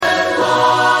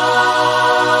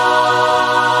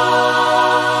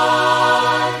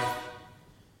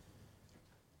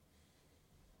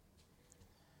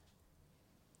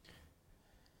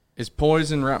Is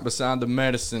poison right beside the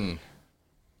medicine?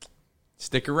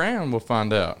 Stick around, we'll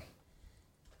find out.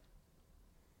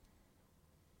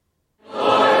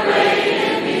 Lord,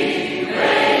 reign in me,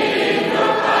 reign in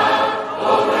your power,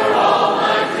 over all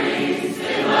my dreams,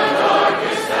 in my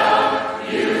darkest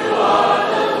hour. You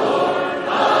are the Lord of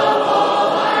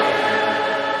all I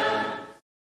am.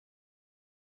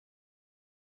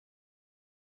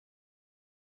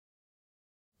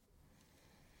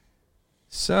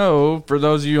 So, for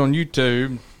those of you on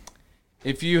YouTube,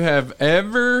 if you have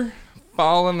ever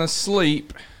fallen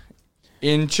asleep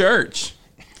in church,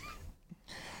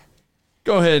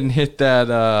 go ahead and hit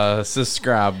that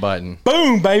subscribe button.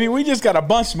 Boom, baby. We just got a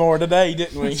bunch more today,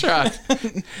 didn't we? That's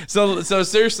right. So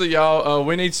seriously, y'all,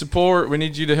 we need support. We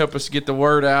need you to help us get the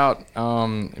word out.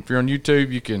 If you're on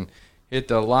YouTube, you can hit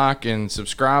the like and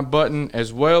subscribe button,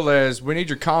 as well as we need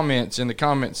your comments in the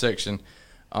comment section.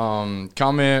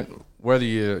 Comment whether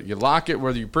you like it,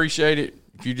 whether you appreciate it.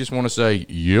 If you just want to say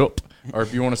yep, or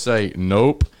if you want to say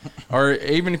nope, or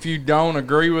even if you don't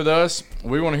agree with us,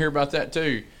 we want to hear about that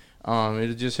too.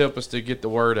 It'll just help us to get the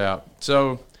word out.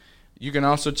 So you can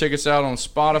also check us out on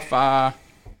Spotify.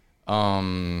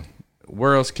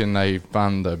 Where else can they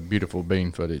find the beautiful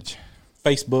bean footage?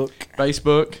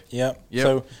 Facebook. Yep.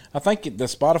 So I think the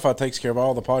Spotify takes care of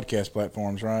all the podcast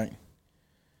platforms, right?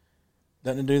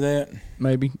 Doesn't it do that?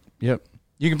 Maybe. Yep.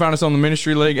 You can find us on the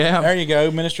Ministry League app. There you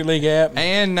go, Ministry League app.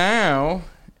 And now,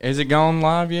 has it gone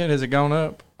live yet? Has it gone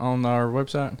up on our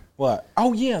website? What?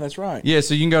 Oh, yeah, that's right. Yeah,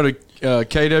 so you can go to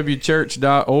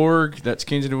kwchurch.org. That's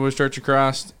Kensington Woods Church of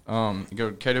Christ. You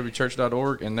go to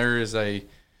kwchurch.org, and there is a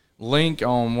link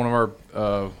on one of our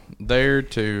there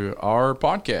to our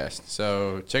podcast.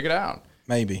 So check it out.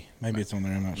 Maybe it's on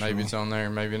there. I'm not sure. Maybe it's on there,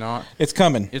 maybe not. It's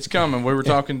coming. It's coming. We were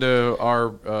talking to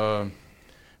our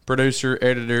producer,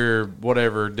 editor,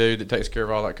 whatever dude that takes care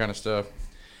of all that kind of stuff.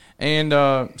 And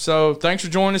so thanks for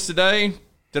joining us today.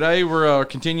 Today we're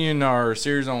continuing our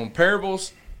series on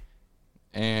parables,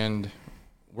 and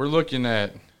we're looking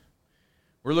at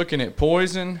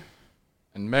poison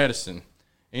and medicine.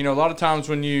 And, a lot of times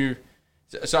when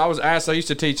so I was asked, I used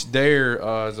to teach DARE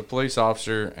as a police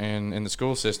officer and in the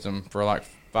school system for like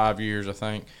 5 years, I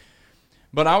think.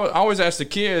 But I always asked the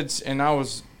kids, and I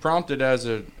was prompted as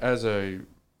a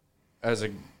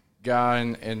guy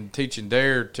and teaching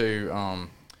DARE to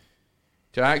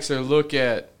actually look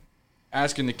at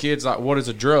asking the kids, like, what is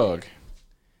a drug?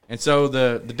 And so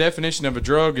the definition of a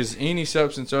drug is any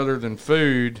substance other than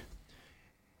food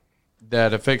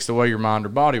that affects the way your mind or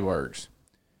body works.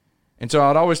 And so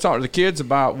I'd always talk to the kids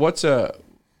about what's a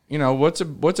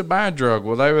bad drug.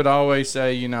 Well, they would always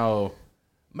say,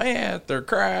 meth or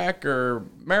crack or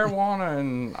marijuana,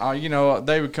 and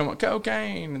they would come up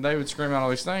cocaine, and they would scream out all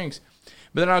these things.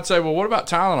 But then I'd say, well, what about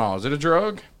Tylenol? Is it a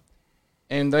drug?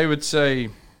 And they would say,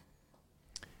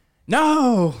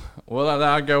 no. Well,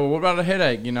 I'd go, well, what about a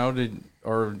headache?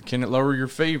 Or can it lower your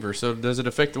fever? So does it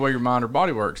affect the way your mind or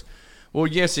body works? Well,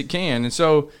 yes, it can. And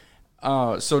so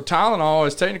Tylenol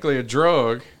is technically a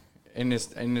drug in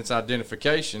its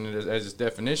identification as its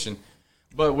definition,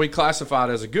 but we classify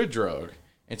it as a good drug.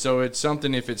 And so it's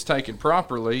something, if it's taken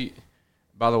properly.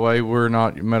 By the way, we're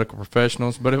not medical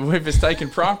professionals, but if it's taken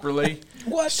properly,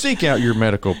 seek out your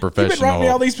medical professional. You've been writing me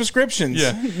all these prescriptions.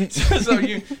 Yeah. so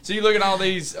you look at all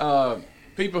these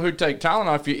people who take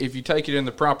Tylenol. If you take it in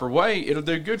the proper way, it'll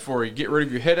do good for you. Get rid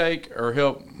of your headache or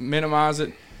help minimize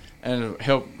it, and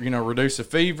help reduce the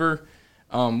fever,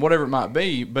 whatever it might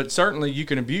be. But certainly you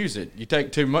can abuse it. You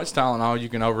take too much Tylenol, you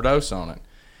can overdose on it.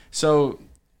 So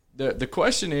the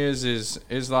question is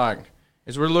like,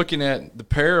 as we're looking at the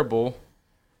parable.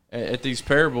 At these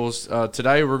parables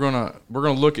today, we're gonna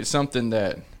look at something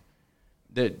that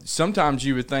sometimes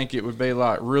you would think it would be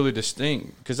like really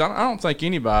distinct, because I don't think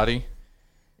anybody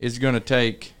is gonna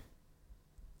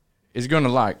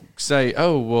like say,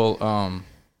 oh well,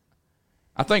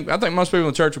 I think most people in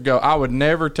the church would go, I would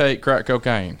never take crack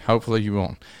cocaine. Hopefully you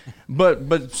won't,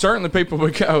 but certainly people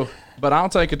would go, but I'll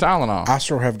take a Tylenol. I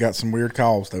sure have got some weird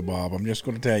calls though, Bob. I'm just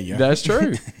going to tell you. That's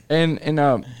true, and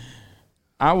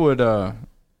I would.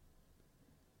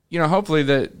 Hopefully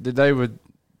that they would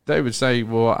say,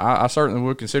 well, I certainly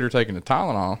would consider taking a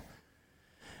Tylenol,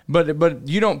 but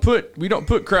we don't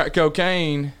put crack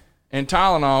cocaine and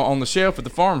Tylenol on the shelf at the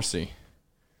pharmacy.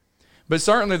 But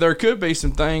certainly there could be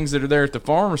some things that are there at the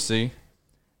pharmacy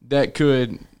that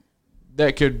could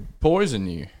poison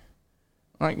you.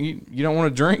 Like you don't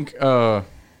want to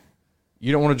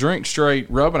drink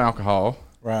straight rubbing alcohol,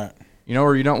 right?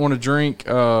 Or you don't want to drink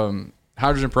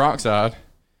hydrogen peroxide.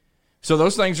 So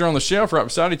those things are on the shelf right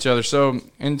beside each other. So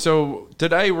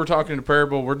today we're talking a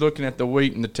parable. We're looking at the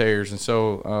wheat and the tares, and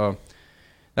so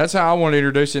that's how I want to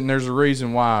introduce it. And there's a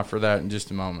reason why for that in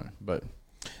just a moment. But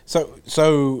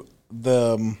so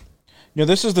the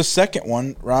this is the second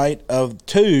one, right, of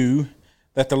two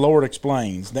that the Lord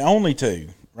explains. The only two,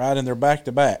 right, and they're back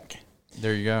to back.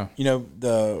 There you go.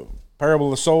 The parable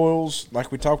of the soils,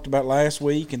 like we talked about last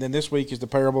week, and then this week is the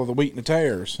parable of the wheat and the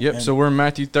tares. Yep. And so we're in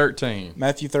Matthew 13.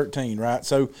 Matthew 13, right?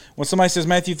 So when somebody says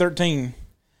Matthew 13,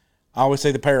 I always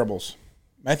say the parables.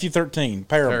 Matthew 13,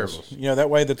 parables. That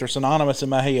way that they're synonymous in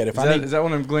my head. Is that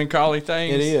one of them Glenn Colley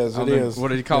things? It is. It is. What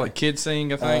did he call it? Kid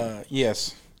Sing, I think?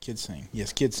 Yes. Kid Sing.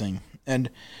 Yes, Kid Sing. And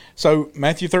so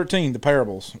Matthew 13, the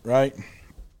parables, right?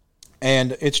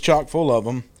 And it's chock full of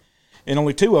them. And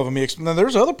only two of them. Now,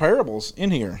 there's other parables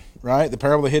in here, right? The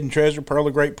parable of the hidden treasure, pearl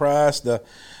of great price, the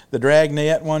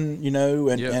dragnet one,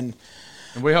 and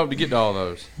we hope to get to all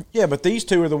those. Yeah, but these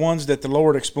two are the ones that the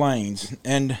Lord explains.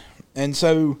 And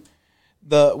so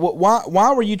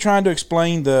why were you trying to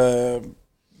explain the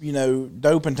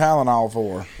dope and Tylenol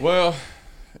for? Well,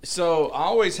 so I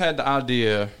always had the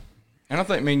idea, and I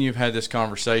think me and you've had this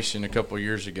conversation a couple of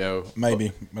years ago.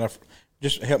 Maybe, but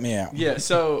just help me out. Yeah,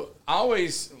 so I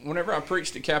always, whenever I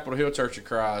preached at Capitol Hill Church of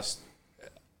Christ,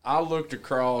 I looked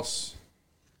across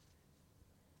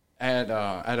there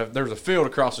was a field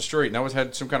across the street, and I always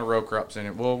had some kind of row crops in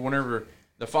it. Well, whenever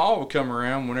the fall would come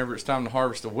around, whenever it's time to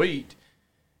harvest the wheat,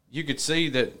 you could see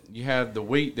that you had the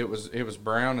wheat it was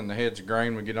brown and the heads of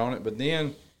grain would get on it, but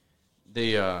then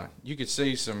you could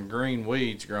see some green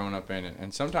weeds growing up in it,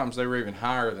 and sometimes they were even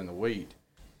higher than the wheat.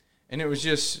 And it was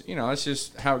just, that's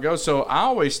just how it goes. So I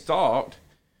always thought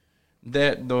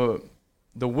that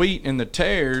the wheat and the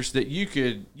tares, that you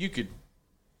could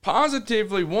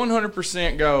positively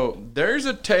 100% go, there's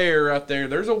a tare out there,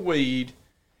 there's a weed,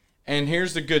 and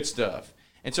here's the good stuff.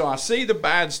 And so I see the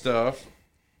bad stuff,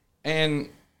 and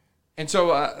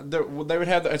so they would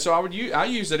have, and so I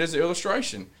use it as an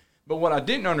illustration. But what I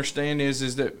didn't understand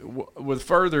is that with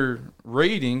further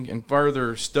reading and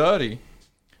further study,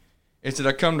 is that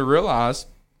I come to realize,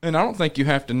 and I don't think you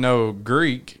have to know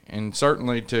Greek, and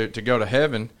certainly to go to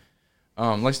heaven.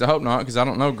 At least I hope not, because I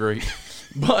don't know Greek.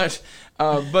 but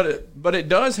it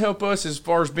does help us as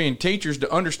far as being teachers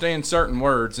to understand certain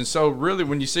words. And so really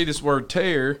when you see this word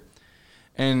tear,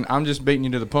 and I'm just beating you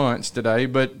to the punch today,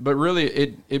 but really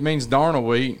it means darnel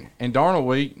wheat, and darnel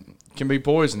wheat can be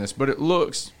poisonous, but it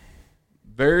looks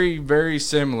very, very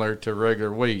similar to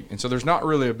regular wheat. And so there's not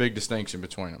really a big distinction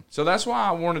between them. So that's why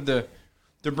I wanted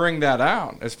to bring that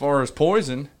out as far as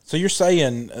poison. So you're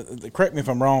saying, correct me if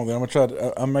I'm wrong, then I'm going to try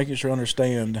to, I'm making sure I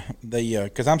understand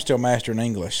because I'm still mastering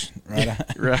English, right?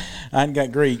 Right. I ain't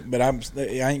got Greek, but I ain't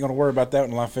going to worry about that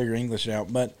until I figure English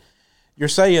out. But you're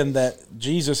saying that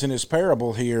Jesus in his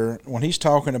parable here, when he's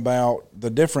talking about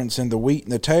the difference in the wheat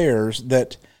and the tares,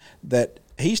 that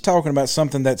he's talking about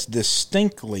something that's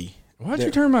distinctly. Why'd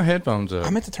you turn my headphones up? I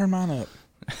meant to turn mine up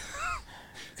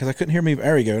because I couldn't hear me.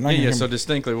 There you go. Yeah. So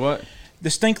distinctly what?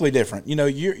 Distinctly different.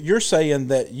 You're saying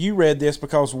that you read this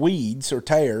because weeds or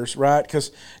tares, right?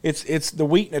 Because it's the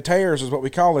wheat and the tares is what we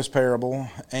call this parable,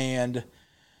 and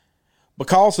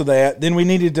because of that, then we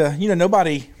needed to.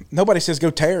 Nobody says go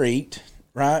tare eat,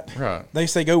 right? Right. They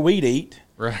say go weed eat,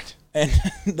 right? And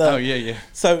yeah.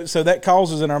 So that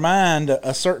causes in our mind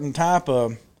a certain type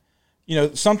of.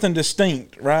 Something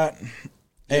distinct, right?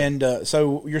 Yeah. And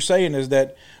so you're saying is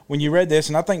that when you read this,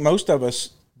 and I think most of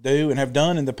us do and have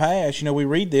done in the past, we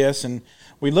read this and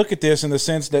we look at this in the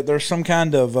sense that there's some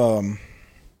kind of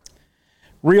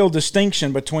real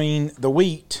distinction between the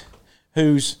wheat,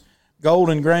 whose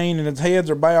golden grain and its heads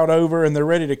are bowed over and they're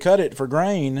ready to cut it for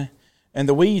grain, and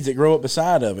the weeds that grow up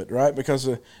beside of it, right? Because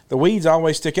the weeds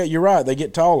always stick out. You're right, they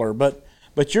get taller, but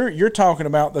you're talking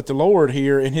about that the Lord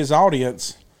here in his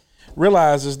audience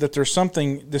realizes that there's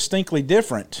something distinctly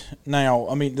different now.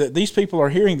 I mean, these people are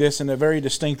hearing this in a very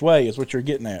distinct way is what you're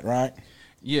getting at, right?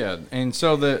 Yeah, and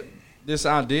so this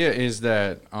idea is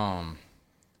that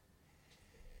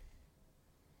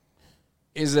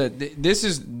this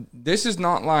is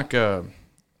not like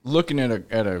looking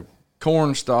at a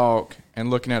corn stalk and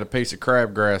looking at a piece of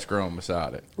crabgrass growing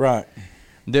beside it. Right.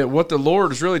 That what the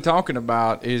Lord is really talking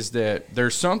about is that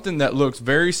there's something that looks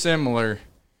very similar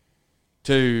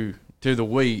to the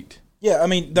wheat. Yeah, I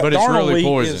mean, but it's really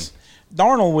poison.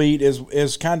 Darnel wheat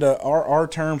is kind of our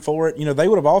term for it. They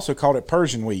would have also called it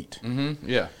Persian wheat. Mm-hmm.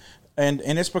 Yeah. And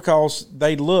it's because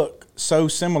they look so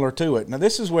similar to it. Now,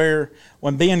 this is where,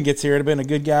 when Ben gets here, it'd have been a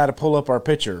good guy to pull up our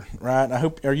picture, right?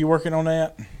 Are you working on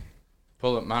that?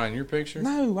 pull up mine in your picture?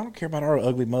 No, I don't care about our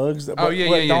ugly mugs. Oh, yeah.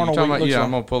 You're talking about, looks like.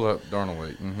 I'm going to pull up Darnell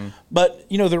Wheat. Mm-hmm. But,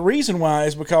 the reason why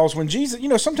is because when Jesus,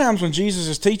 sometimes when Jesus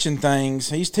is teaching things,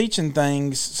 he's teaching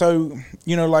things. So,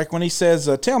 like when he says,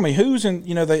 tell me who's in,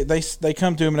 they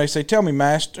come to him and they say, tell me,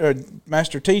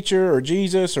 master teacher or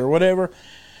Jesus or whatever.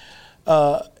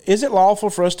 Is it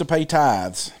lawful for us to pay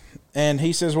tithes? And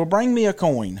he says, well, bring me a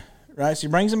coin, right? So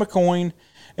he brings him a coin.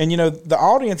 And, the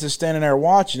audience is standing there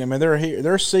watching him, and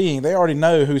they're seeing, they already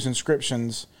know whose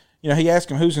inscriptions, he asked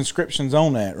them whose inscriptions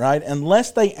on that, right?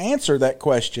 Unless they answer that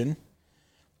question,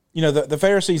 the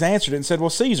Pharisees answered it and said, well,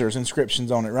 Caesar's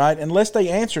inscriptions on it, right? Unless they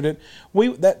answered it,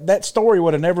 that story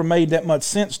would have never made that much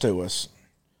sense to us.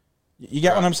 You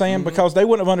got what I'm saying? Mm-hmm. Because they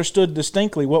wouldn't have understood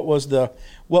distinctly what was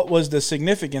the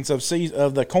significance of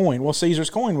the coin. Well, Caesar's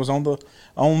coin was on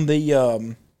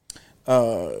the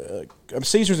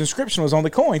Caesar's inscription was on the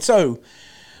coin. So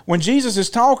when Jesus is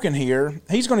talking here,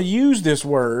 he's going to use this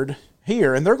word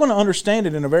here, and they're going to understand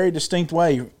it in a very distinct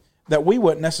way that we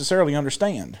wouldn't necessarily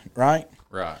understand, right?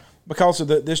 Right. Because of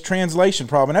this translation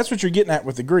problem. And that's what you're getting at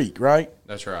with the Greek, right?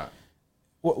 That's right.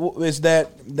 Is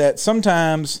that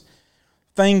sometimes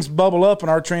things bubble up in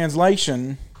our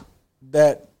translation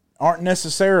that aren't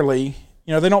necessarily,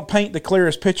 they don't paint the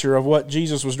clearest picture of what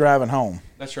Jesus was driving home.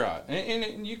 That's right,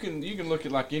 and you can look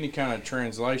at like any kind of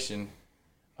translation,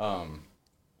 and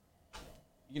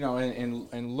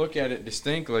look at it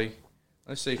distinctly.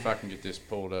 Let's see if I can get this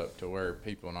pulled up to where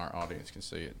people in our audience can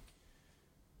see it.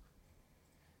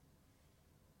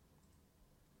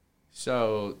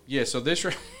 So this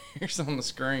right here's on the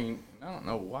screen. I don't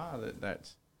know why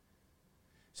that's.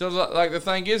 So, like, the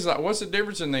thing is, like, what's the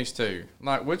difference in these two?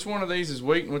 Like, which one of these is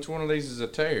wheat and which one of these is a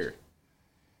tare?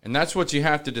 And that's what you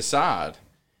have to decide.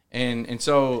 And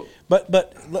so... But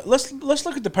let's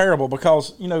look at the parable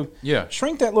because, yeah.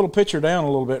 Shrink that little picture down a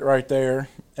little bit right there.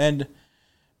 And,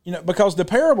 because the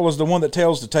parable is the one that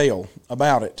tells the tale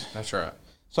about it. That's right.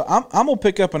 So, I'm going to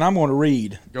pick up and I'm going to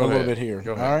read Go ahead. Little bit here.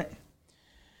 Go ahead. All right?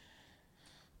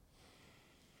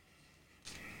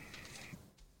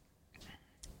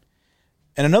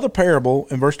 And another parable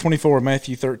in verse 24 of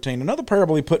Matthew 13, another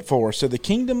parable he put forth. So the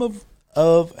kingdom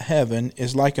of heaven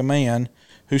is like a man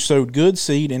who sowed good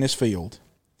seed in his field.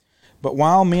 But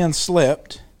while men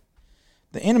slept,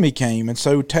 the enemy came and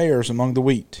sowed tares among the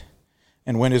wheat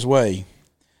and went his way.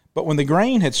 But when the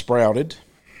grain had sprouted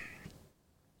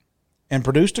and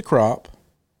produced a crop,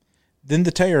 then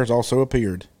the tares also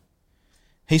appeared.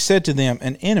 He said to them,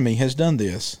 an enemy has done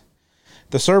this.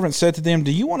 The servant said to them,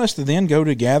 do you want us to then go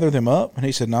to gather them up? And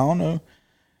he said, no.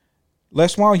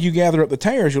 Lest while you gather up the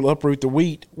tares, you'll uproot the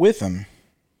wheat with them.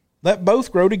 Let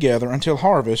both grow together until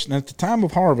harvest, and at the time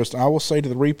of harvest I will say to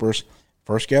the reapers,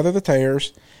 first gather the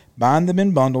tares, bind them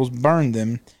in bundles, burn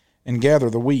them, and gather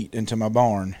the wheat into my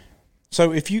barn.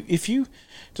 So if you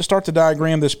to start to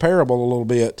diagram this parable a little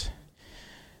bit,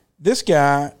 this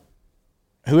guy,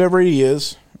 whoever he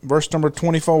is, verse number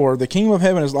 24, the kingdom of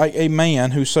heaven is like a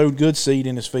man who sowed good seed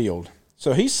in his field.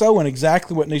 So he's sowing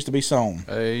exactly what needs to be sown.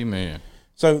 Amen.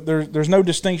 So there's no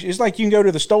distinction. It's like you can go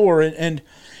to the store and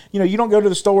you don't go to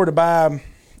the store to buy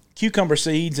cucumber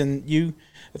seeds and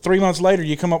 3 months later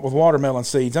you come up with watermelon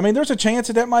seeds. I mean, there's a chance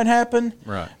that might happen.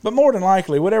 Right. But more than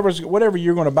likely, whatever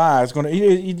you're going to buy is going to.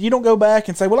 You don't go back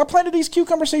and say, well, I planted these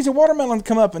cucumber seeds and watermelon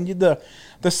come up, and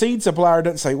the seed supplier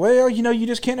doesn't say, well, you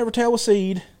just can't ever tell with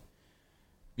seed.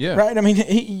 Yeah. Right? I mean,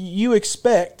 you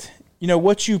expect,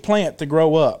 what you plant to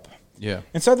grow up. Yeah.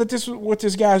 And so this is what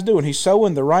this guy's doing. He's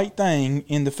sowing the right thing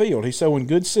in the field. He's sowing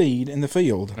good seed in the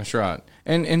field. That's right.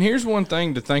 And here's one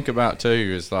thing to think about too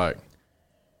is like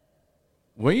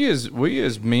we as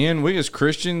men, we as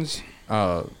Christians,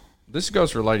 this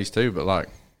goes for ladies too, but like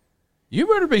you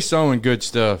better be sowing good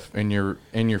stuff in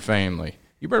your family.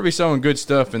 You better be sowing good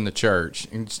stuff in the church,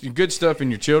 and good stuff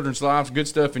in your children's lives, good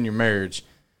stuff in your marriage.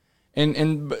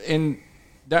 And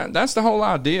that's the whole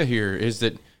idea here is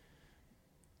that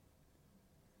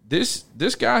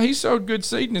this guy, he sowed good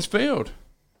seed in his field.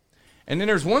 And then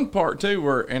there's one part too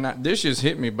where, this just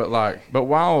hit me, but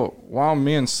while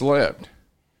men slept,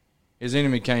 his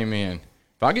enemy came in.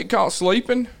 If I get caught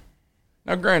sleeping,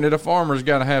 now granted, a farmer's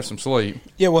got to have some sleep.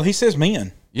 Yeah, well, he says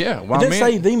men. Yeah, it doesn't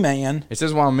say the man. It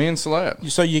says while men slept.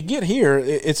 So you get here,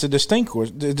 it's a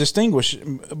distinguish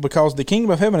because the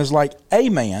kingdom of heaven is like a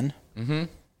man,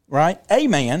 right? A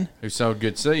man who sowed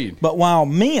good seed. But while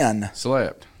men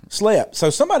slept. So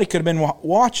somebody could have been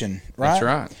watching, right? That's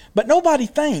right. But nobody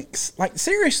thinks, like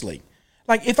seriously,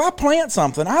 like if I plant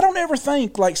something, I don't ever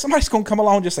think like somebody's going to come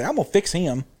along and just say, I'm going to fix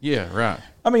him. Yeah, right.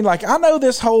 I mean, like, I know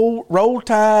this whole Roll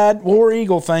Tide, War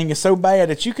Eagle thing is so bad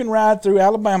that you can ride through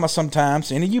Alabama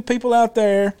sometimes. Any of you people out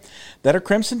there that are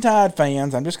Crimson Tide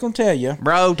fans, I'm just going to tell you.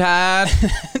 Bro Tide.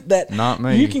 That Not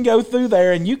me. you can go through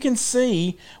there and you can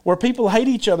see where people hate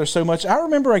each other so much. I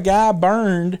remember a guy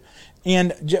burned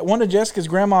in one of Jessica's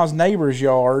grandma's neighbor's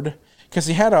yard because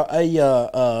he had he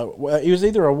was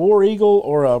either a War Eagle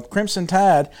or a Crimson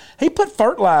Tide. He put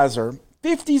fertilizer,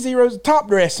 50 zeros, top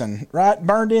dressing, right?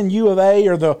 Burned in U of A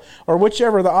or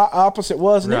whichever the opposite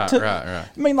was. And Right. I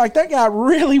mean, like, that guy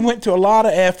really went to a lot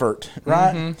of effort,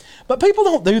 right? Mm-hmm. But people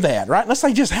don't do that, right? Unless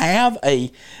they just have and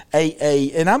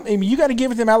I mean, you got to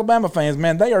give it them Alabama fans,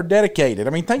 man. They are dedicated. I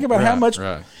mean, think about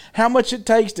how much it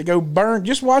takes to go burn.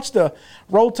 Just watch the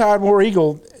Roll Tide War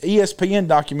Eagle ESPN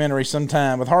documentary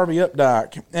sometime with Harvey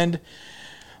Updike.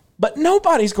 But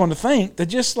nobody's going to think that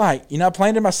just like, I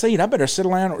planted my seed, I better sit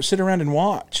around and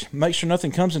watch. Make sure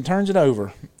nothing comes and turns it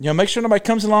over. Make sure nobody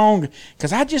comes along,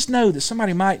 because I just know that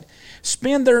somebody might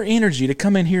spend their energy to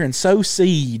come in here and sow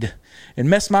seed and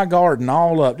mess my garden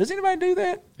all up. Does anybody do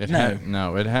that?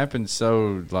 No, it happens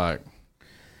so like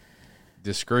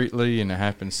discreetly, and it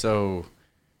happens so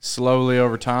slowly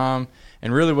over time.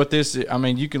 And really what this, I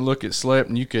mean, you can look at slip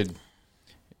and you could,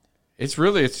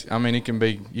 I mean, it can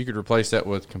be, you could replace that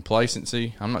with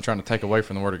complacency. I'm not trying to take away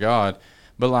from the Word of God,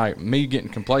 but like me getting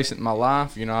complacent in my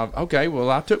life,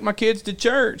 I took my kids to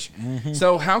church. Mm-hmm.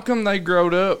 So how come they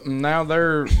growed up and now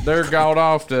they're gone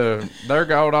off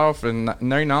and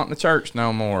they're not in the church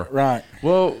no more? Right.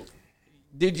 Well,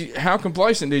 how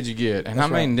complacent did you get? And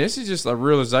That's I mean, right. This is just a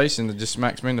realization that just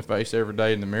smacks me in the face every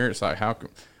day in the mirror. It's like,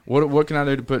 what can I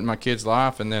do to put in my kid's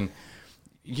life? And then,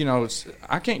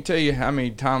 I can't tell you how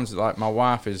many times like my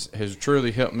wife has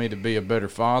truly helped me to be a better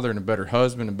father and a better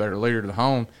husband, a better leader to the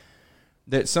home.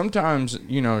 That sometimes,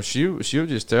 she'll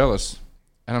just tell us,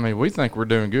 and I mean, we think we're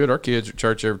doing good. Our kids are at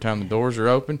church every time the doors are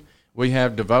open. We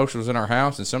have devotionals in our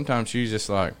house, and sometimes she's just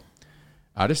like,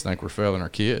 I just think we're failing our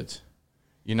kids,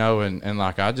 and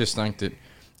like, I just think that,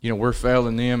 we're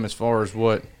failing them as far as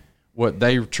what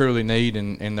they truly need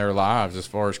in their lives as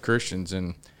far as Christians.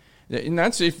 And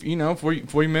that's if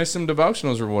we miss some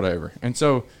devotionals or whatever. And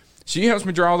so she helps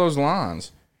me draw those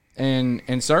lines.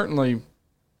 And certainly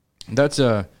that's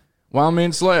while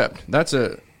men slept, that's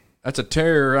a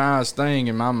terrorized thing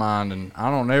in my mind. And I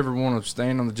don't ever want to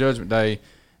stand on the judgment day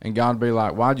and God be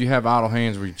like, why'd you have idle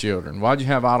hands with your children? Why'd you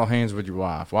have idle hands with your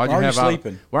wife? Why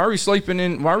are you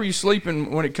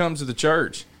sleeping when it comes to the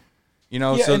church?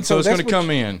 So it's going to come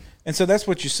in. And so that's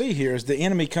what you see here is the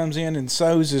enemy comes in and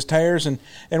sows his tares. And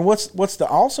what's the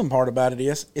awesome part about it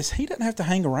is he doesn't have to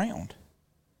hang around.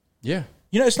 Yeah.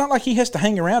 It's not like he has to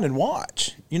hang around and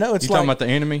watch. It's you like, talking about the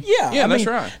enemy? Yeah. Yeah, that's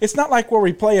right. It's not like where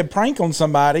we play a prank on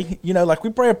somebody. Like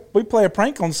we play a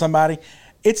prank on somebody.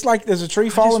 It's like there's a tree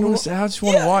falling. I just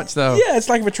want to watch, though. Yeah, it's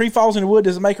like if a tree falls in the wood,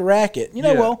 does it make a racket? You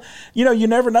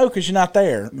never know because you're not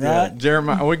there, right? Yeah.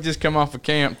 Jeremiah, we just come off of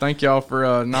camp. Thank y'all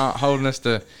for not holding us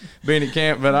to being at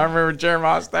camp. But I remember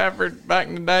Jeremiah Stafford back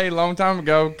in the day, a long time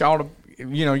ago,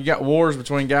 you got wars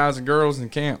between guys and girls in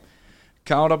camp.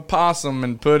 Caught a possum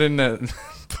and put in the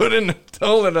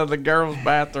toilet of the girls'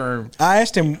 bathroom. I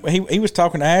asked him. He was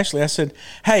talking to Ashley. I said,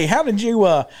 "Hey, how'd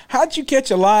you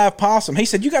catch a live possum?" He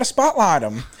said, "You got to spotlight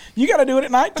them. You got to do it at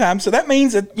nighttime." So that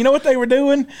means that what they were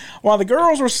doing while the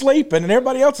girls were sleeping and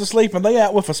everybody else was sleeping. They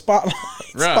out with a spotlight,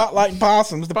 spotlighting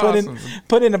possums to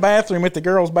put in the bathroom at the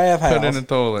girls' bathhouse. Put in the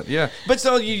toilet. Yeah, but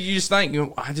so you just think,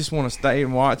 I just want to stay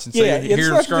and watch and see, hear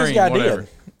them scream, this guy whatever. Did.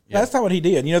 Yeah. That's not what he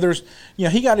did.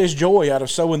 He got his joy out of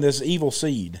sowing this evil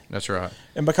seed. That's right.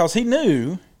 And because he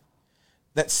knew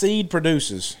that seed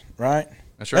produces, right?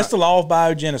 That's right. That's the law of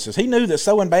biogenesis. He knew that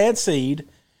sowing bad seed,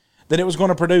 that it was going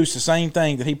to produce the same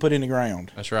thing that he put in the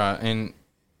ground. That's right.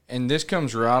 And this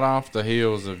comes right off the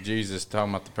heels of Jesus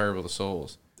talking about the parable of the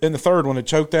soils. And the third one, it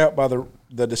choked out by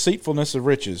the deceitfulness of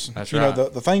riches. That's right.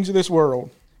 The things of this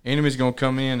world. Enemy's going to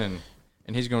come in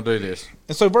and he's going to do this.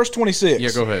 And so verse 26.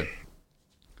 Yeah, go ahead.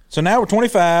 So now we're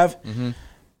 25. Mm-hmm.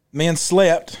 Men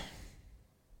slept.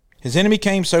 His enemy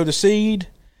came, sowed the seed,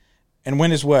 and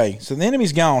went his way. So the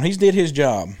enemy's gone. He's did his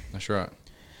job. That's right.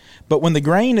 But when the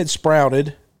grain had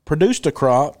sprouted, produced a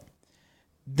crop,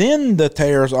 then the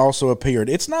tares also appeared.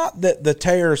 It's not that the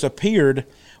tares appeared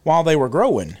while they were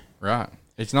growing. Right.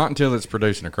 It's not until it's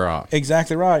producing a crop.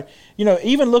 Exactly right.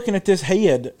 Even looking at this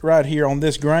head right here on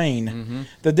this grain, mm-hmm.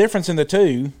 the difference in the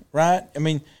two, right? I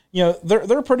mean,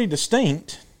 they're pretty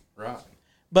distinct. Right.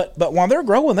 But while they're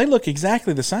growing, they look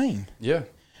exactly the same. Yeah.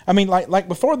 I mean, like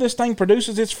before this thing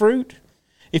produces its fruit,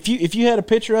 if you had a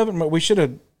picture of it, we should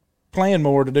have plan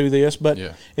more to do this, but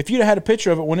Yeah. if you'd have had a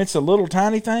picture of it when it's a little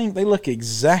tiny thing, they look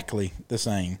exactly the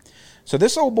same. So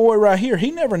this old boy right here,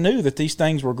 he never knew that these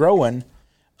things were growing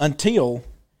until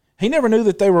he never knew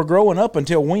that they were growing up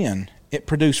until when it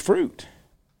produced fruit.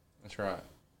 That's right.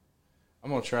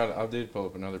 I'm gonna try to. I did pull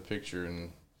up another picture,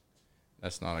 and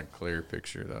that's not a clear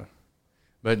picture though.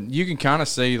 But you can kind of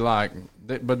see like,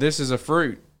 but this is a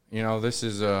fruit. You know, this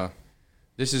is the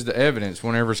evidence.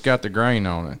 Whenever it's got the grain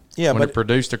on it, Yeah, when but it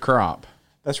produced a crop.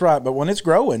 that's right. But when it's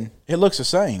growing, it looks the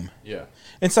same. Yeah.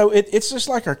 And so it's just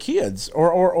like our kids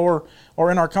or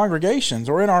in our congregations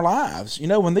or in our lives. You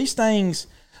know, when these things,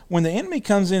 when the enemy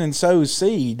comes in and sows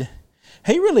seed,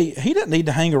 he doesn't need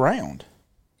to hang around.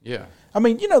 Yeah. I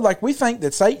mean, you know, like we think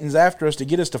that Satan's after us to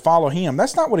get us to follow him.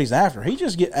 That's not what he's after. He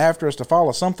just get after us to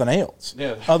follow something else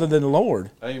Yeah. other than the Lord.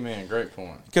 Amen. Great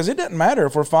point. Because it doesn't matter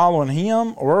if we're following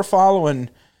him or we're following,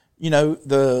 you know,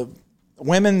 the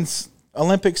women's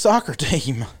Olympic soccer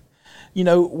team. You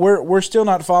know, we're still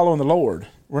not following the Lord.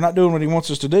 We're not doing what he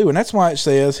wants us to do. And that's why it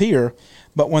says here,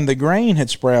 but when the grain had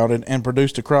sprouted and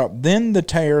produced a crop, then the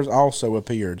tares also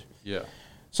appeared. Yeah.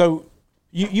 So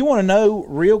you want to know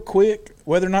real quick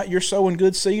whether or not you're sowing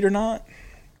good seed or not?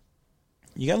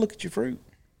 You got to look at your fruit.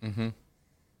 Mm-hmm.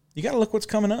 You got to look what's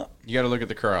coming up. You got to look at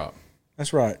the crop.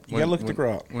 That's right. You got to look at the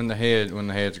crop. When the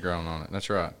head's grown on it. That's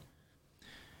right.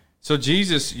 So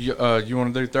Jesus, you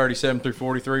want to do 37 through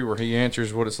 43 where he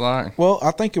answers what it's like? Well, I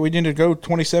think we need to go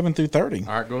 27 through 30.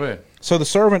 All right, go ahead. So the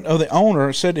servant of the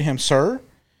owner said to him, Sir,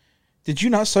 did you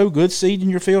not sow good seed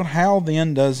in your field? How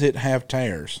then does it have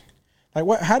tares? Like,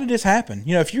 what? How did this happen?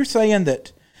 You know, if you're saying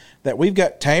that we've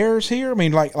got tares here, I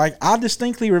mean, like I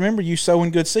distinctly remember you sowing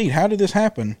good seed. How did this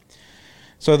happen?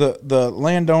 So the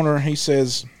landowner, he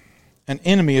says, an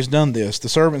enemy has done this. The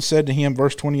servant said to him,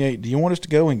 verse 28, do you want us to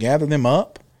go and gather them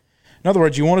up? In other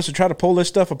words, you want us to try to pull this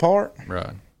stuff apart?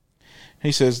 Right.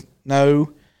 He says,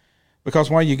 no, because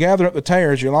while you gather up the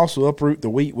tares, you'll also uproot the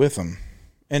wheat with them.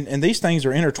 And these things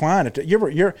are intertwined.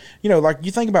 You know, like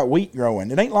you think about wheat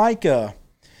growing. It ain't like,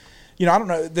 you know, I don't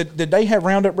know, did they have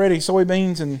Roundup Ready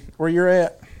soybeans and where you're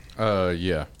at?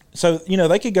 Yeah. So, you know,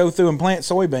 they could go through and plant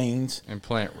soybeans. And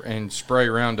plant and spray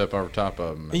Roundup over top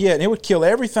of them. Yeah, and it would kill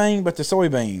everything but the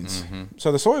soybeans. Mm-hmm.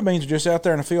 So the soybeans are just out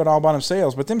there in the field all by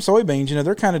themselves. But them soybeans, you know,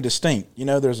 they're kind of distinct. You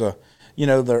know, there's a, you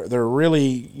know, they're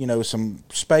really, you know, some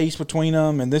space between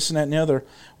them and this and that and the other.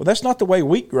 Well, that's not the way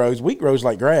wheat grows. Wheat grows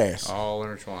like grass. All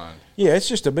intertwined. Yeah, it's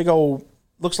just a big old,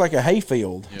 looks like a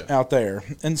hayfield out there.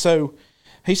 And so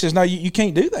he says, no, you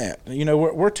can't do that. You know,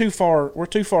 we're too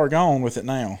far gone with it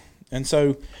now. And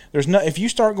so there's no, if you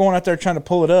start going out there trying to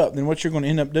pull it up, then what you're going to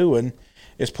end up doing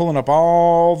is pulling up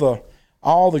all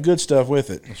the good stuff with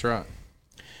it. That's right.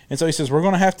 And so he says, we're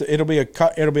going to have to, it'll be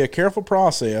a careful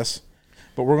process,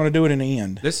 but we're going to do it in the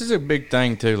end. This is a big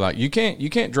thing too. Like you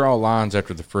can't draw lines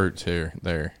after the fruits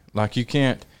there. Like you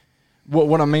can't.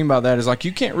 What I mean by that is like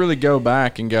you can't really go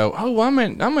back and go, oh, I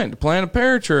meant to plant a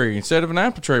pear tree instead of an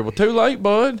apple tree. Well, too late,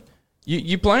 bud.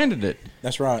 You planted it.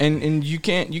 That's right. And you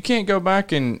can't go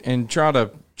back and try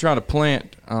to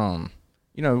plant.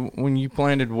 You know, when you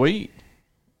planted wheat,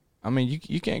 I mean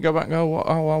you can't go back and go,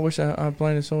 oh, I wish I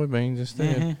planted soybeans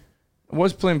instead. Mm-hmm.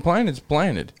 What's planted is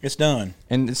planted. It's done.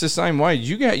 And it's the same way.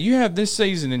 You have this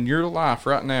season in your life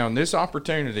right now and this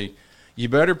opportunity. You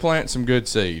better plant some good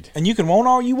seed. And you can want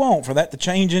all you want for that to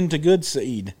change into good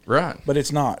seed. Right. But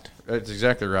it's not. That's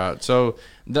exactly right. So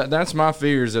that's my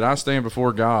fear is that I stand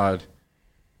before God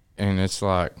and it's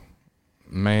like,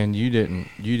 man, you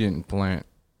didn't plant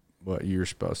what you're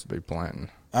supposed to be planting.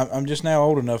 I'm just now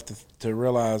old enough to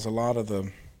realize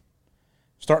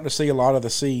starting to see a lot of the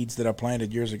seeds that I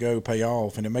planted years ago pay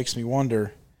off. And it makes me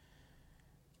wonder,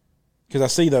 because I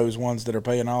see those ones that are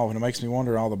paying off, and it makes me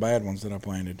wonder all the bad ones that I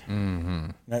planted. Mm-hmm.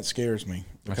 That scares me.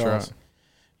 Because, that's right.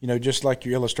 You know, just like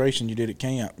your illustration you did at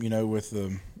camp, you know, with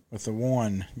the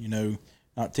one, you know,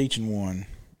 not teaching one.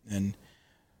 And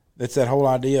that's that whole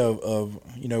idea of,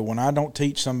 you know, when I don't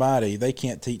teach somebody, they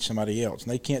can't teach somebody else,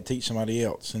 and they can't teach somebody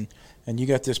else. And you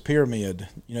got this pyramid,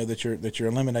 you know, that you're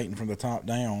eliminating from the top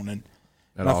down. And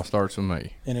it all starts with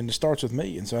me. And then it starts with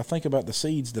me. And so I think about the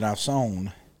seeds that I've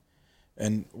sown.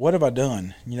 And what have I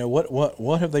done? You know,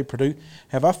 what have they produced?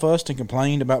 Have I fussed and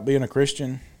complained about being a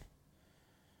Christian?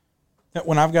 That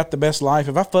when I've got the best life,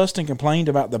 have I fussed and complained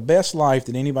about the best life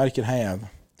that anybody could have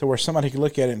to where somebody could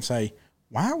look at it and say,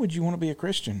 why would you want to be a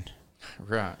Christian?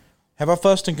 Right. Have I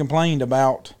fussed and complained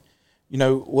about, you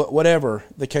know, whatever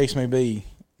the case may be,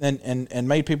 and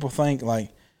made people think like,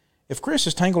 if Chris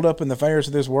is tangled up in the affairs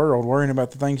of this world, worrying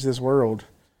about the things of this world,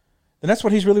 then that's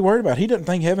what he's really worried about. He doesn't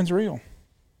think heaven's real.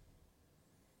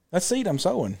 That's seed I'm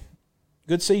sowing.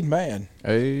 good seed and bad.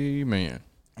 Amen.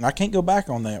 And I can't go back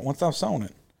on that once I've sown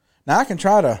it. Now I can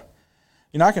try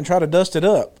to dust it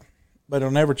up, but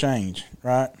it'll never change,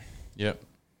 right? Yep.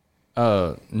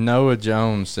 Noah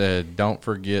Jones said, "Don't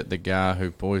forget the guy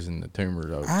who poisoned the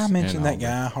turmeric oaks." I mentioned that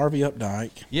guy, Harvey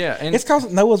Updike. Yeah, and It's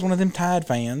because Noah's one of them Tide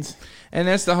fans. and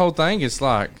that's the whole thing. It's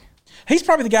like, He's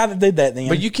probably the guy that did that then.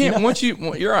 but you can't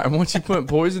know? you're right. Once you put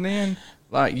poison in,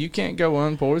 like you can't go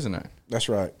unpoison it. That's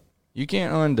right. You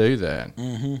can't undo that.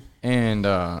 Mm-hmm.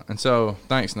 And so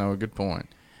thanks, Noah. Good point.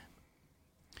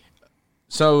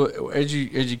 So as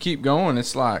you keep going,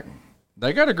 it's like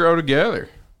they got to grow together.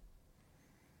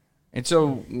 And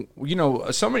so,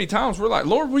 so many times we're like,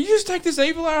 Lord, will you just take this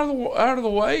evil out of the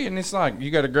way? And it's like,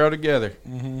 you got to grow together.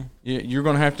 Mm-hmm. You're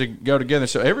going to have to go together.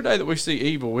 So every day that we see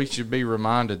evil, we should be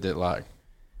reminded that, like,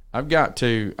 I got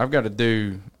to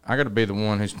be the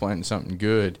one who's planting something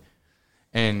good,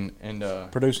 and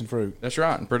Producing fruit. That's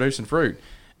right, and producing fruit,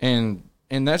 and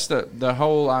that's the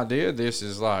whole idea of this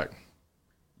is like,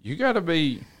 you got to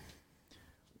be.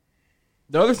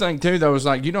 The other thing too, though, is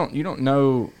like you don't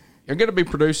know. You're going to be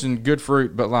producing good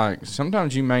fruit, but like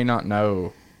sometimes you may not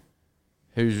know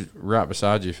who's right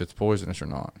beside you if it's poisonous or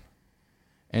not.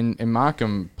 And my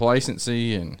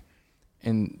complacency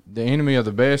and the enemy of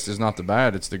the best is not the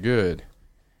bad, it's the good.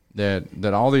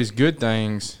 That all these good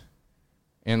things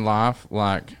in life,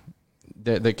 like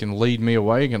that can lead me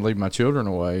away, can lead my children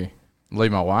away,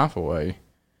 lead my wife away.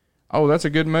 Oh, that's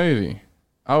a good movie.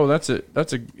 Oh,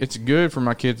 it's good for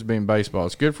my kids to be in baseball.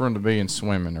 It's good for them to be in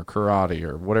swimming or karate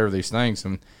or whatever these things.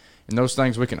 And those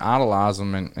things, we can idolize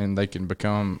them and they can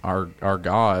become our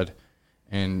God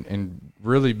and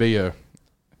really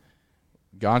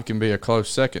God can be a close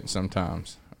second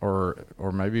sometimes or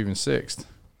maybe even sixth.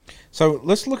 So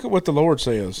let's look at what the Lord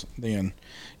says then.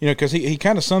 Because he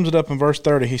kind of sums it up in verse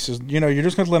 30. He says, you're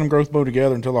just going to let them grow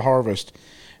together until the harvest.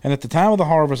 And at the time of the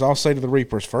harvest, I'll say to the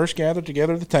reapers, first gather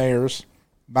together the tares,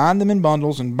 bind them in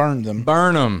bundles and burn them.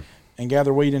 Burn them. And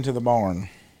gather wheat into the barn.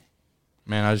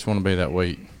 Man, I just want to be that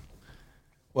wheat.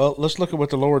 Well, let's look at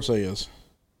what the Lord says.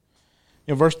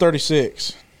 Verse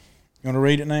 36. You want to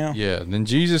read it now? Yeah. Then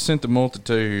Jesus sent the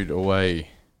multitude away.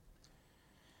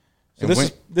 So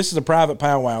this is a private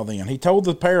powwow then. He told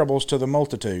the parables to the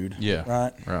multitude. Yeah.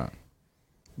 Right? Right.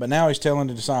 But now he's telling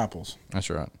the disciples. That's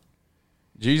right.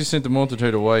 Jesus sent the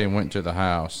multitude away and went to the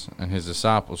house, and his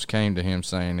disciples came to him,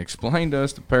 saying, "Explain to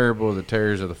us the parable of the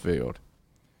tares of the field."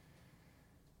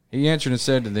 He answered and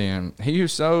said to them, "He who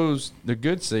sows the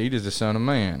good seed is the Son of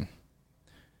Man.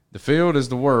 The field is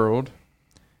the world.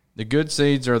 The good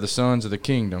seeds are the sons of the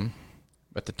kingdom,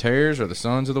 but the tares are the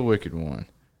sons of the wicked one.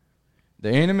 The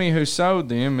enemy who sowed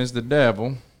them is the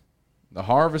devil. The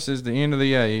harvest is the end of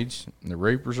the age, and the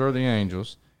reapers are the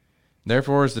angels.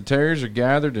 Therefore, as the tares are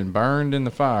gathered and burned in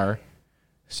the fire,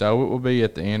 so it will be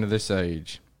at the end of this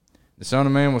age. The Son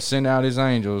of Man will send out his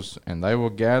angels, and they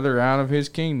will gather out of his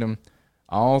kingdom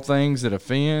all things that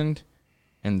offend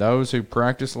and those who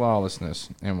practice lawlessness,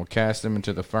 and will cast them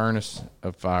into the furnace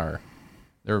of fire.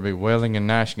 There will be wailing and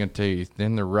gnashing of teeth.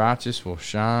 Then the righteous will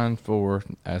shine forth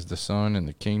as the sun in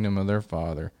the kingdom of their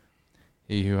Father.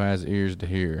 He who has ears to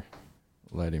hear,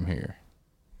 let him hear."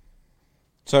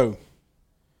 So,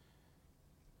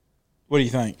 what do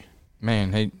you think?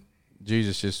 Man,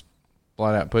 Jesus just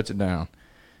flat out puts it down.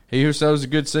 He who sows the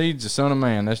good seed is the Son of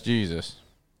Man. That's Jesus.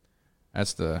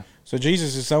 So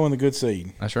Jesus is sowing the good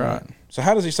seed. That's right. So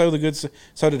how does he sow the good seed?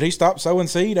 So did he stop sowing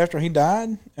seed after he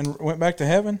died and went back to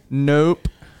heaven? Nope.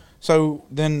 So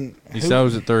then He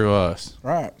sows it through us.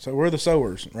 Right. So we're the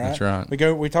sowers, right? That's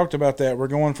right. We talked about that. We're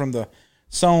going from the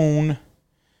sown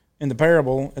in the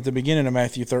parable at the beginning of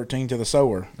Matthew 13 to the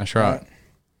sower. That's right.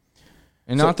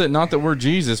 And not that we're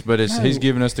Jesus, but he's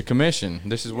giving us the commission.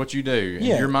 This is what you do. And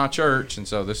you're my church, and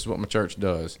so this is what my church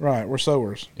does. Right. We're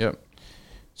sowers. Yep.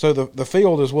 So the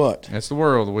field is what? It's the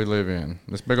world that we live in.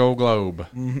 This big old globe.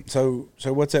 Mm-hmm. So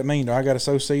what's that mean? Do I got to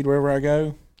sow seed wherever I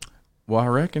go? Well, I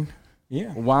reckon.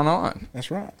 Yeah. Why not? That's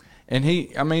right. And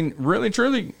really,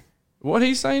 truly, what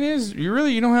he's saying is,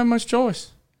 you don't have much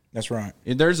choice. That's right.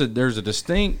 There's a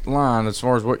distinct line as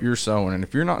far as what you're sowing, and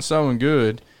if you're not sowing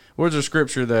good, where's the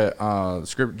scripture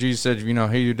that Jesus said,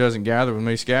 he who doesn't gather with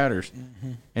me scatters.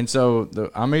 Mm-hmm. And so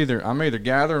I'm either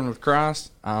gathering with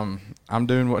Christ, I'm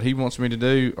doing what he wants me to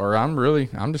do, or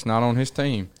I'm just not on his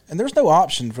team. And there's no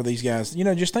option for these guys.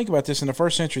 Just think about this in the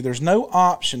first century. There's no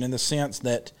option in the sense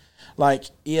that, like,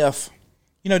 if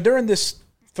during this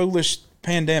foolish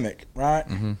pandemic, right?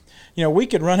 Mm-hmm. We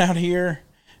could run out here,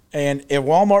 and if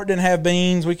Walmart didn't have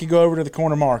beans, we could go over to the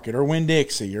corner market or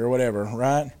Winn-Dixie or whatever,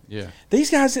 right? Yeah. These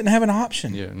guys didn't have an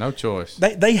option. Yeah, no choice.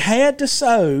 They had to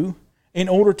sow in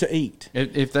order to eat.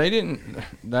 If they didn't,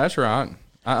 that's right.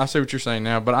 I see what you're saying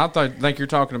now, but I think you're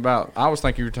talking about. I was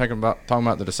thinking you were talking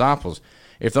about the disciples.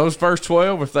 If those first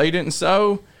 12, if they didn't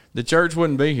sow, the church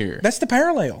wouldn't be here. That's the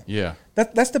parallel. Yeah.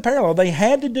 That's the parallel. They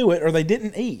had to do it or they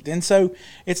didn't eat. And so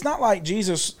it's not like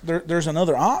Jesus, there's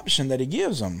another option that he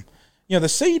gives them. You know, the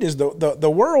seed is the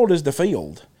world is the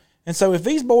field. And so if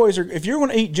these boys if you're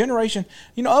going to eat generation,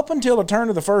 you know, up until the turn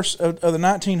of the first of the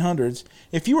 1900s,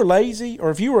 if you were lazy or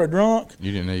if you were a drunk.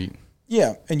 You didn't eat.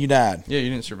 Yeah, and you died. Yeah, you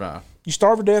didn't survive. You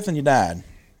starved to death and you died.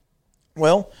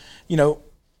 Well, you know,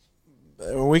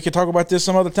 we could talk about this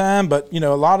some other time, but, you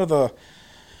know, a lot of the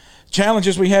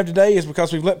challenges we have today is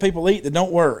because we've let people eat that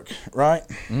don't work, right?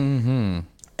 Mm-hmm.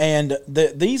 And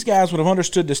these guys would have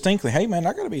understood distinctly, hey, man,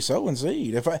 I got to be sowing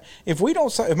seed.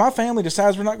 If my family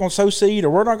decides we're not going to sow seed or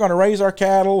we're not going to raise our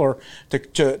cattle or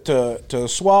to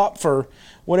swap for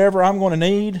whatever I'm going to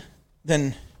need,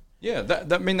 then... Yeah,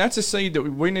 that's a seed that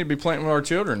we need to be planting with our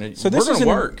children. So we're going to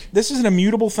work. This is an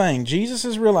immutable thing. Jesus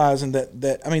is realizing that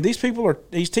these people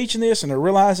he's teaching this and they're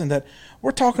realizing that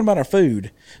we're talking about our food.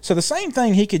 So the same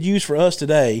thing he could use for us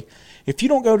today. If you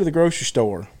don't go to the grocery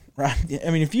store, right?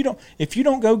 I mean, if you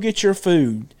don't go get your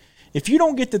food, if you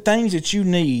don't get the things that you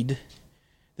need,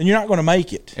 then you're not going to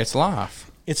make it. It's life.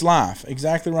 It's life.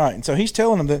 Exactly right. And so he's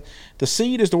telling them that the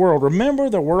seed is the world. Remember,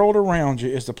 the world around you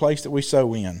is the place that we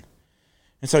sow in.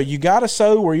 And so you got to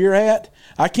sow where you're at.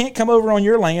 I can't come over on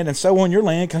your land and sow on your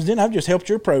land because then I've just helped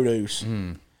your produce.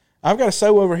 I've got to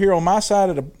sow over here on my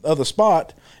side of the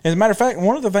spot. As a matter of fact,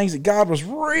 one of the things that God was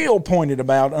real pointed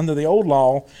about under the old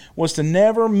law was to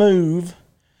never move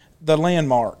the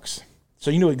landmarks. So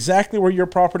you knew exactly where your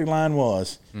property line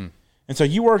was. And so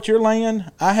you worked your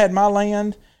land, I had my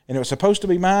land, and it was supposed to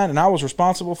be mine, and I was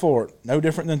responsible for it. No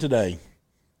different than today.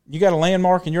 You got a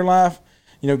landmark in your life.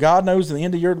 You know, God knows the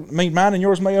end of mine and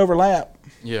yours may overlap.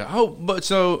 Yeah. Oh, but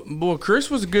Chris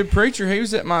was a good preacher. He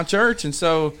was at my church, and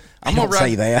so I'm gonna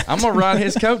say that. I'm gonna ride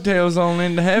his coattails on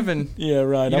into heaven. Yeah,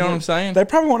 right. You know what I'm saying? They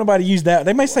probably want nobody to use that.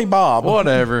 They may say Bob.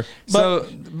 Whatever. but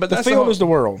the that's field is the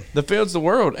world. The field's the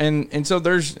world, and so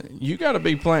you got to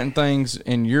be planting things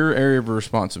in your area of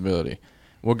responsibility.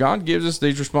 Well, God gives us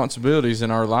these responsibilities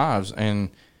in our lives, and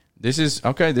this is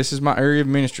my area of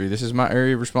ministry. This is my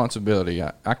area of responsibility.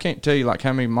 I can't tell you like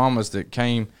how many mamas that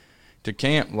came to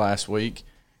camp last week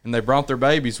and they brought their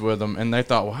babies with them and they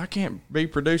thought, well, I can't be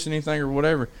producing anything or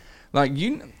whatever. Like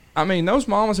those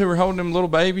mamas who were holding them little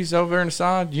babies over there on the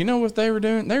side, you know what they were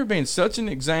doing? They were being such an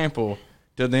example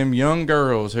to them young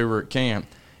girls who were at camp.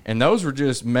 And those were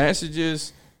just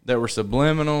messages that were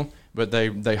subliminal, but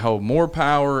they hold more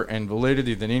power and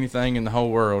validity than anything in the whole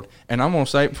world. And I'm going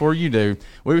to say it before you do.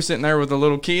 We were sitting there with the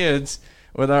little kids.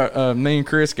 With our me and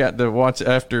Chris got to watch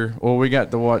after. Well, we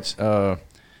got to watch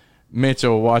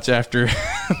Mitchell watch after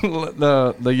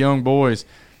the young boys.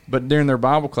 But during their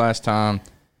Bible class time,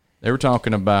 they were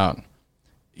talking about,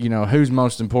 you know, who's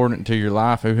most important to your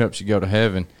life, who helps you go to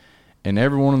heaven. And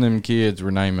every one of them kids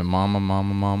were naming mama,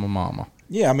 mama, mama, mama.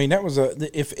 Yeah, I mean that was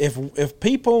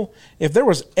if there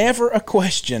was ever a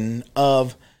question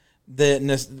of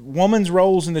the woman's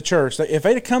roles in the church, if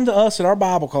they'd have come to us at our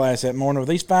Bible class that morning with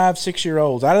these 5-6 year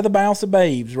olds out of the mouths of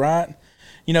babes, right?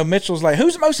 You know, Mitchell's like,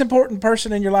 who's the most important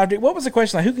person in your life? What was the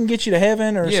question? Like, who can get you to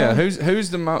heaven or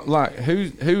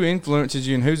something? Who influences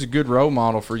you and who's a good role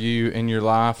model for you in your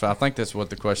life? I think that's what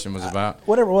the question was about.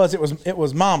 Whatever it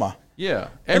was mama. Yeah,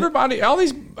 everybody, all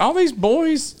these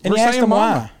boys and were you asked saying them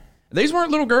mama. why. These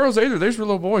weren't little girls either. These were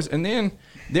little boys. And then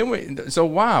so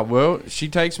why? Well, she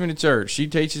takes me to church. She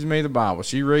teaches me the Bible.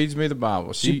 She reads me the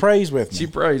Bible. She prays with me. She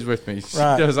prays with me. She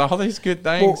right. does all these good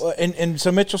things. Well, and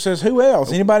so Mitchell says, who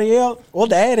else? Anybody else? Well,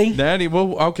 Daddy. Daddy.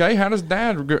 Well, okay. How does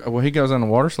Dad? Well, he goes on the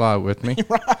water slide with me.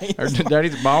 Right. Or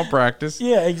Daddy's at ball practice.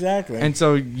 Yeah, exactly. And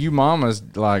so you mamas,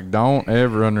 like, don't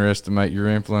ever underestimate your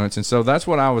influence. And so that's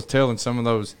what I was telling some of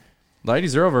those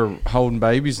ladies. They're over holding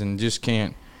babies and just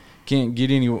can't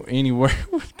get anywhere,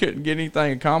 couldn't get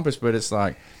anything accomplished. But it's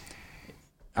like,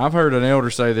 I've heard an elder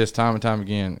say this time and time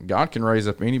again, God can raise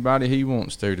up anybody he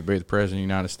wants to be the president of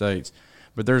the United States,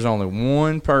 but there's only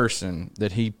one person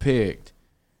that he picked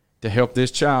to help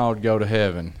this child go to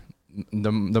heaven,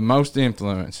 the most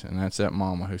influence, and that's that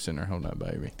mama who's sitting there holding that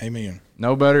baby. Amen.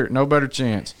 No better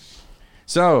chance.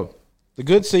 So the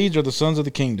good seeds are the sons of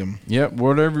the kingdom. Yep,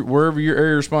 wherever your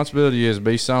area of responsibility is,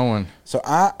 be sowing. So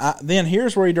then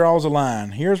here's where he draws a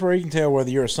line. Here's where you can tell whether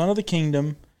you're a son of the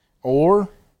kingdom or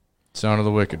son of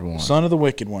the wicked one. Son of the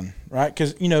wicked one, right?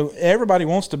 Because, you know, everybody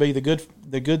wants to be the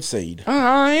good seed.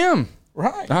 I am.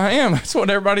 Right. I am. That's what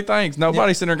everybody thinks.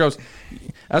 Nobody sitting there goes,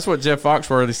 That's what Jeff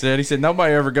Foxworthy said. He said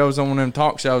nobody ever goes on one of them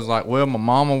talk shows like, well, my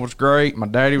mama was great, my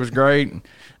daddy was great, and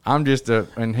I'm just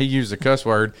and he used a cuss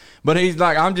word, but he's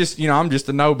like, I'm just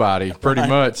a nobody, pretty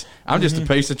much. I'm just a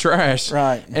piece of trash.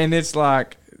 Right. And it's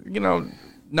like,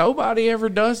 nobody ever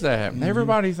does that.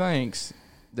 Everybody thinks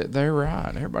that they're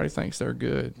right. Everybody thinks they're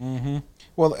good.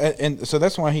 Well, and so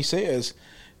that's why he says,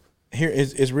 here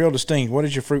is real distinct. What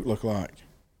does your fruit look like?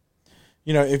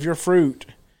 If your fruit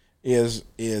is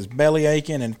belly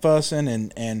aching and fussing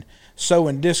and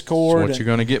sowing discord, That's what you're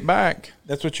going to get back.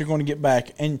 That's what you're going to get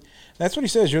back. And that's what he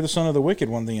says. You're the son of the wicked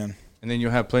one then. And then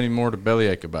you'll have plenty more to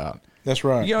bellyache about. That's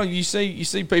right. You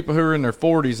see people who are in their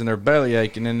 40s and they're belly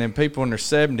aching, and then people in their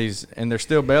 70s and they're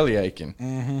still belly aching.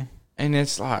 And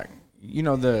it's like,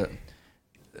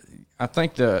 I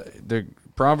think the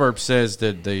proverb says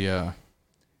that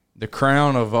the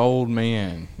crown of old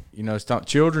men, it's not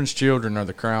children's children are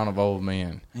the crown of old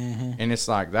men. And it's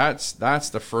like that's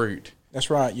the fruit. That's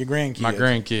right. Your grandkids. My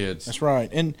grandkids. That's right.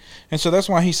 And so that's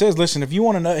why he says, listen, if you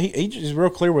want to know, he is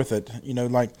real clear with it.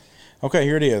 Okay,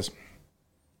 here it is.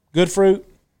 Good fruit,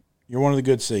 you're one of the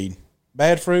good seed.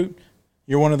 Bad fruit,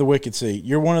 you're one of the wicked seed.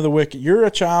 You're one of the wicked. You're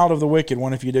a child of the wicked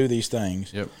one if you do these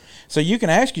things. Yep. So you can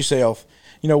ask yourself,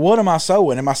 what am I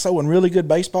sowing? Am I sowing really good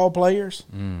baseball players?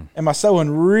 Am I sowing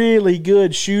really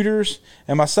good shooters?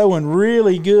 Am I sowing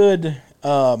really good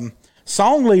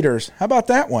song leaders? How about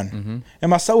that one?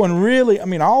 Am I sowing really?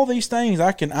 All these things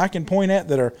I can point at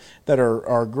that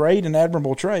are great and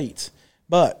admirable traits.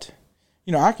 But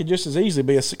I could just as easily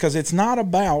be because it's not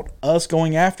about us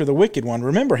going after the wicked one.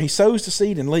 Remember, he sows the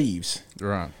seed and leaves.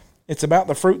 Right. It's about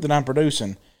the fruit that I'm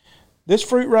producing. This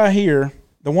fruit right here,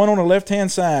 the one on the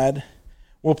left-hand side,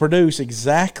 will produce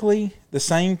exactly the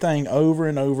same thing over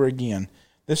and over again.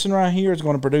 This one right here is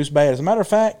going to produce bad. As a matter of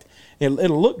fact,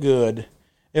 it'll look good.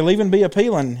 It'll even be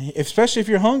appealing, especially if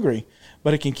you're hungry,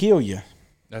 but it can kill you.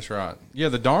 That's right. Yeah,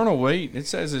 the darnel wheat, it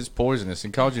says it's poisonous.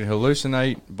 It causes you to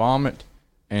hallucinate, vomit,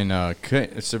 and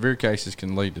severe cases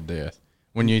can lead to death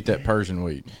when you eat that Persian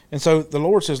wheat. And so the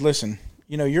Lord says, listen,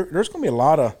 there's going to be a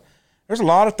lot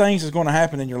of things that's going to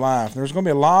happen in your life. There's going to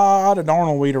be a lot of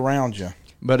darnel wheat around you.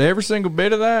 But every single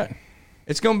bit of that,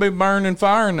 it's going to be burned in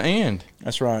fire in the end.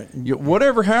 That's right.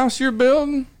 Whatever house you're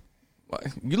building,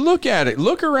 you look at it.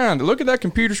 Look around it. Look at that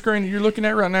computer screen that you're looking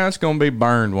at right now. It's going to be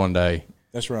burned one day.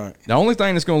 That's right. The only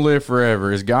thing that's going to live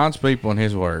forever is God's people and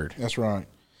his word. That's right.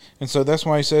 And so that's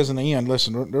why he says in the end,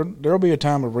 listen, there'll be a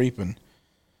time of reaping.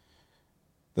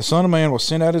 The Son of Man will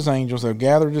send out his angels. They'll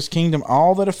gather to his kingdom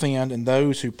all that offend and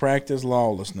those who practice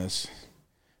lawlessness.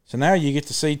 So now you get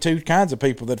to see two kinds of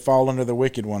people that fall under the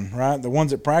wicked one, right? The ones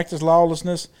that practice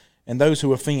lawlessness and those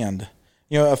who offend.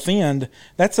 Offend,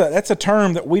 that's a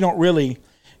term that we don't really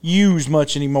use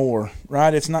much anymore,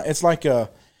 right? It's not like a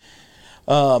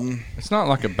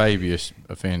baby is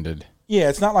offended. Yeah,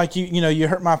 it's not like you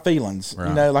hurt my feelings.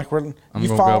 Right. Like I'm gonna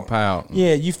go pout.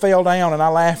 Yeah, you fell down and I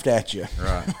laughed at you.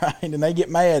 Right. Right? And they get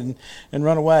mad and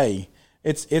run away.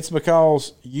 It's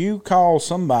because you cause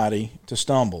somebody to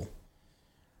stumble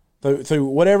through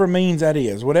whatever means that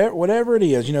is, whatever it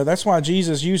is. That's why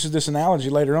Jesus uses this analogy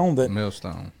later on that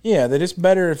millstone. Yeah, that it's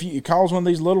better if you cause one of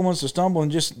these little ones to stumble, and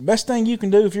just best thing you can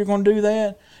do if you're going to do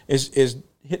that is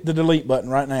hit the delete button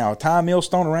right now. Tie a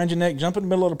millstone around your neck, jump in the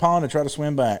middle of the pond, and try to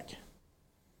swim back.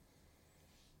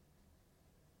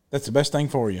 That's the best thing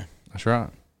for you. That's right.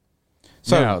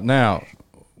 So now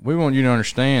we want you to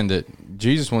understand that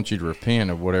Jesus wants you to repent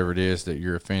of whatever it is that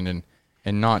you're offending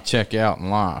and not check out in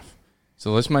life.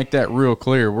 So let's make that real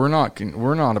clear. We're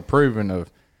not approving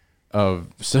of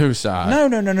suicide.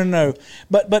 No.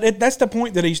 But that's the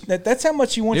point that's how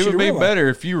much he wants you to realize. It would be better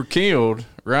if you were killed,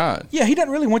 right? Yeah, he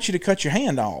doesn't really want you to cut your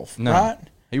hand off, no. right?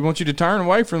 He wants you to turn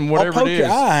away from whatever it is. Or poke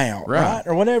your eye out, right?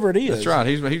 Or whatever it is. That's right.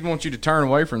 He wants you to turn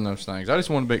away from those things. I just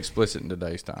want to be explicit in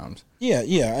today's times. Yeah.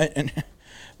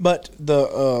 But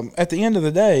at the end of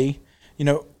the day,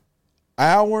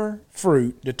 our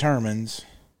fruit determines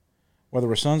whether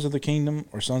we're sons of the kingdom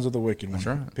or sons of the wicked one. That's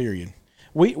right. Period.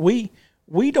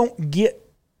 We don't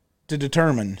get to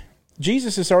determine.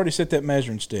 Jesus has already set that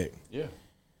measuring stick. Yeah.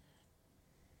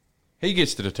 He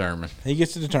gets to determine.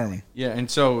 Yeah,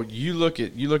 and so you look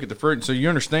at the fruit, and so you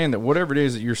understand that whatever it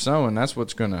is that you're sowing, that's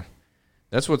what's gonna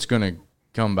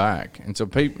come back. And so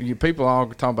people all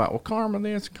talk about, well, karma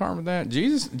this, karma that.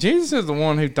 Jesus is the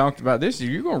one who talked about this.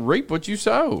 You're gonna reap what you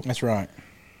sow. That's right.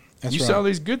 You sow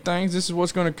these good things, this is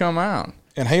what's gonna come out.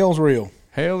 And hell's real.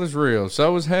 Hell is real.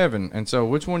 So is heaven. And so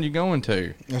which one you going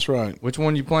to? That's right. Which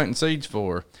one you planting seeds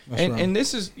for? That's right. And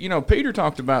this is, Peter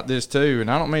talked about this too,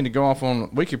 and I don't mean to go off on,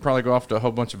 we could probably go off to a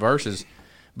whole bunch of verses,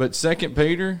 but 2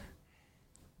 Peter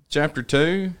chapter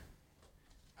 2,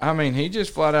 I mean, he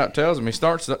just flat out tells him. He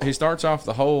starts off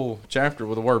the whole chapter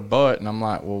with the word "but," and I'm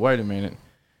like, well, wait a minute.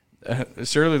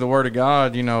 Surely the word of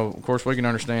God, of course, we can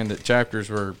understand that chapters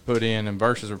were put in and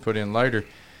verses were put in later,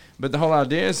 but the whole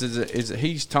idea is that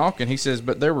he's talking. He says,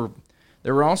 but there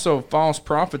were also false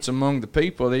prophets among the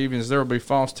people, even as there will be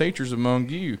false teachers among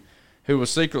you, who will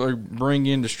secretly bring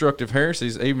in destructive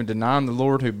heresies, even denying the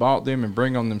Lord who bought them, and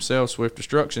bring on themselves swift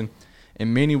destruction.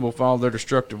 And many will follow their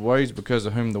destructive ways, because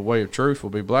of whom the way of truth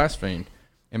will be blasphemed.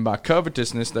 And by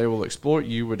covetousness they will exploit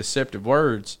you with deceptive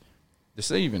words,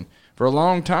 deceiving. For a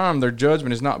long time their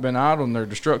judgment has not been idle, and their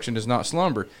destruction does not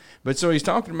slumber. But so he's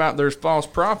talking about there's false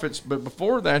prophets, but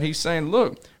before that he's saying,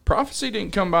 look, prophecy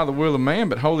didn't come by the will of man,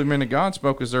 but holy men of God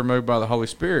spoke as they're moved by the Holy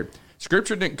Spirit.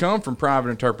 Scripture didn't come from private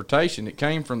interpretation. It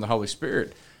came from the Holy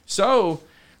Spirit. So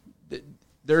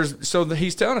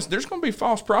he's telling us there's going to be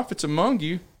false prophets among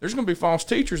you. There's going to be false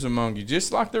teachers among you,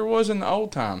 just like there was in the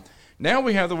old time. Now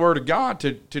we have the Word of God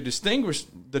to distinguish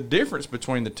the difference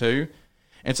between the two.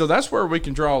 And so that's where we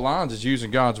can draw lines, is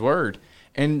using God's Word.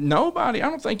 And I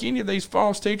don't think any of these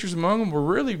false teachers among them were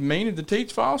really meaning to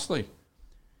teach falsely.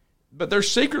 But they're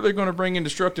secretly going to bring in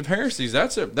destructive heresies.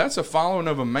 That's a following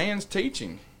of a man's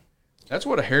teaching. That's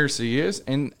what a heresy is.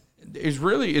 And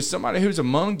is somebody who's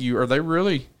among you, are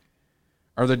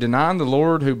they denying the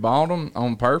Lord who bought them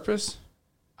on purpose?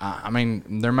 I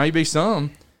mean, there may be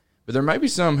some, but there may be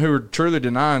some who are truly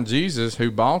denying Jesus,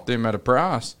 who bought them at a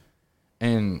price,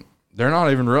 and they're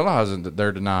not even realizing that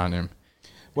they're denying him.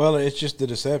 Well, it's just the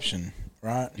deception,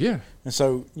 right? Yeah. And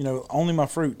so, only my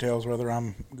fruit tells whether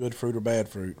I'm good fruit or bad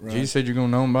fruit, right? Jesus said you're going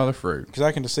to know them by the fruit. Because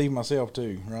I can deceive myself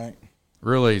too, right?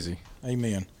 Real easy.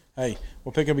 Amen. Hey,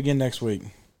 we'll pick up again next week.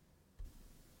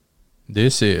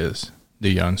 This is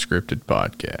the Unscripted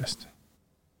Podcast.